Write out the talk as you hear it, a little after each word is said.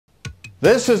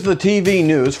This is the TV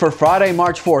news for Friday,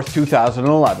 March 4th,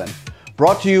 2011.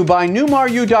 Brought to you by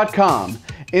newmaru.com,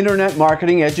 Internet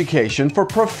marketing education for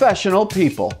professional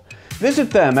people. Visit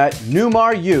them at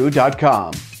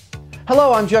newmaru.com.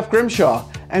 Hello, I'm Jeff Grimshaw,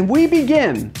 and we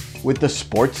begin with the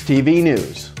sports TV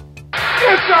news.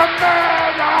 It's a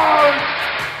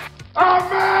madhouse! A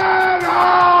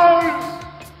madhouse!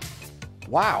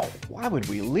 Wow, why would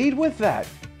we lead with that?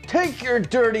 Take your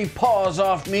dirty paws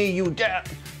off me, you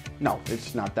No,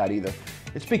 it's not that either.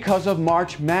 It's because of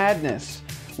March Madness,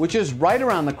 which is right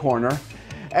around the corner,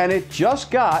 and it just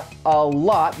got a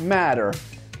lot madder.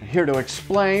 Here to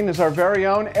explain is our very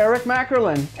own Eric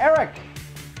Mackerlin. Eric!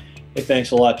 Hey,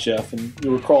 thanks a lot, Jeff. And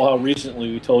you recall how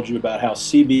recently we told you about how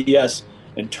CBS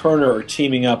and Turner are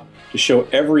teaming up to show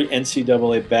every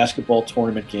NCAA basketball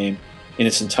tournament game in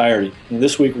its entirety. And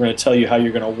this week we're going to tell you how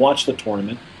you're going to watch the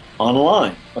tournament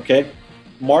online, okay?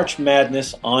 March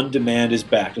Madness on demand is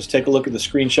back. Just take a look at the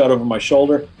screenshot over my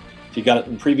shoulder. If you got it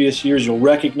in previous years, you'll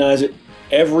recognize it.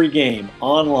 Every game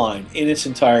online in its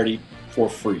entirety for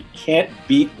free. Can't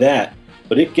beat that,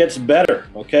 but it gets better,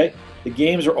 okay? The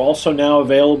games are also now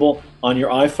available on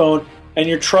your iPhone and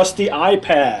your trusty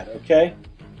iPad, okay?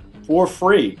 For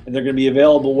free. And they're going to be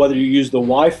available whether you use the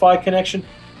Wi-Fi connection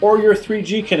or your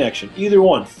 3G connection. Either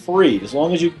one, free. As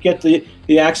long as you get the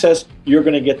access, you're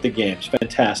going to get the games.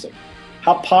 Fantastic.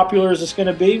 How popular is this going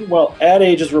to be? Well, Ad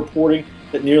Age is reporting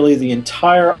that nearly the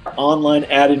entire online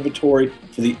ad inventory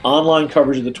for the online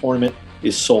coverage of the tournament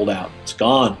is sold out. It's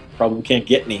gone. Probably can't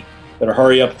get any. Better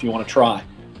hurry up if you want to try.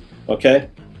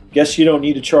 Okay? Guess you don't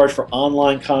need to charge for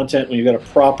online content when you've got a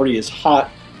property as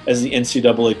hot as the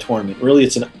NCAA tournament. Really,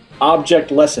 it's an object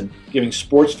lesson, giving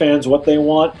sports fans what they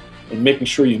want and making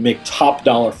sure you make top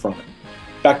dollar from it.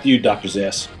 Back to you, Dr.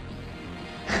 Zass.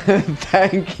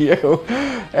 Thank you.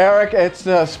 Eric,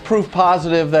 it's proof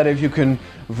positive that if you can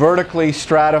vertically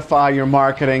stratify your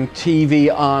marketing, TV,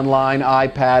 online,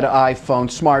 iPad, iPhone,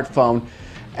 smartphone,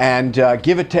 and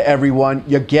give it to everyone,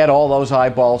 you get all those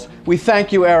eyeballs. We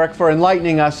thank you, Eric, for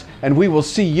enlightening us, and we will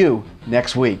see you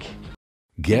next week.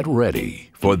 Get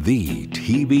ready for the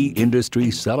TV industry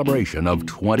celebration of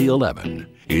 2011.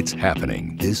 It's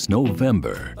happening this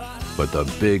November, but the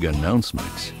big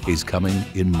announcement is coming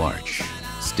in March.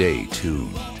 Stay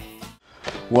tuned.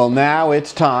 Well, now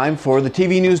it's time for the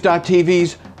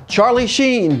TVNews.TV's Charlie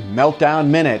Sheen Meltdown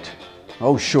Minute.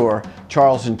 Oh, sure,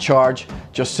 Charles in Charge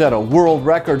just set a world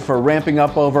record for ramping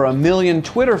up over 1 million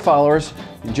Twitter followers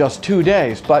in just 2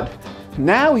 days. But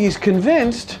now he's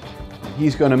convinced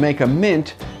he's going to make a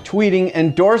mint tweeting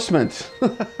endorsements.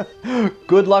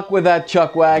 Good luck with that,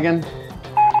 Chuck Wagon.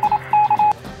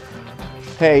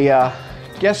 Hey,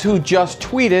 guess who just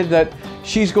tweeted that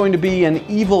she's going to be an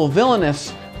evil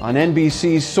villainess on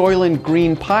NBC's Soylent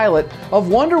Green pilot of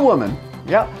Wonder Woman?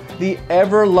 Yep, the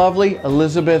ever-lovely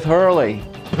Elizabeth Hurley.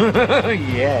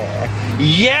 Yeah.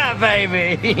 Yeah,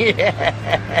 baby.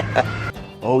 Yeah.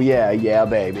 Oh yeah, yeah,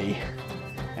 baby.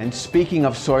 And speaking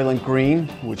of Soylent Green,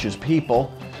 which is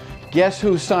people, guess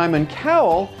who Simon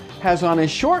Cowell has on his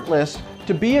short list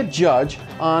to be a judge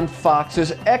on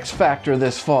Fox's X Factor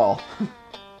this fall?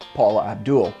 Paula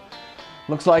Abdul.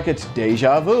 Looks like it's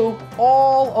deja vu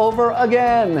all over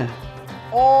again.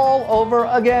 All over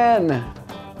again.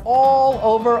 All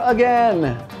over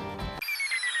again.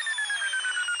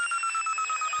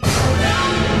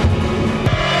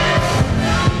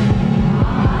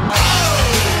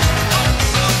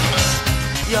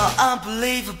 You're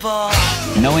unbelievable.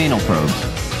 No anal probes.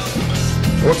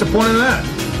 What's the point of that?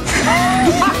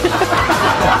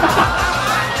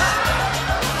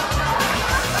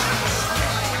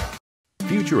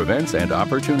 Future events and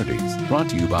opportunities brought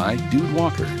to you by Dude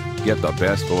Walker. Get the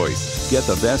best voice, get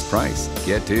the best price.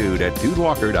 Get Dude at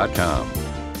dudewalker.com.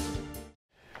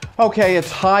 Okay,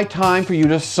 it's high time for you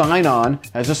to sign on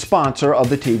as a sponsor of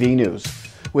the TV news.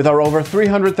 With our over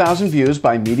 300,000 views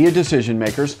by media decision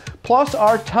makers, plus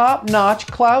our top-notch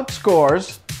clout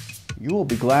scores, you will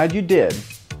be glad you did.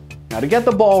 Now to get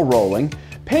the ball rolling,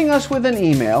 ping us with an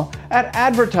email at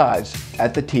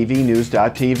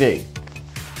advertise@thetvnews.tv.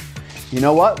 You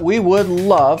know what? We would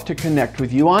love to connect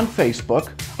with you on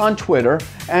Facebook, on Twitter,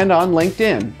 and on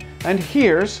LinkedIn. And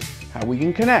here's how we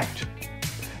can connect.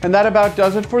 And that about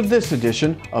does it for this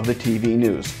edition of the TV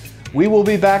News. We will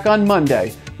be back on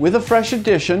Monday with a fresh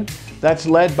edition that's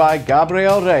led by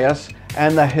Gabriel Reyes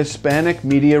and the Hispanic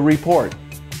Media Report.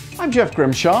 I'm Jeff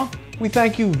Grimshaw. We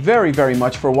thank you very, very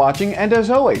much for watching, and as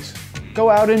always, go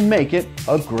out and make it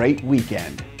a great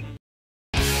weekend.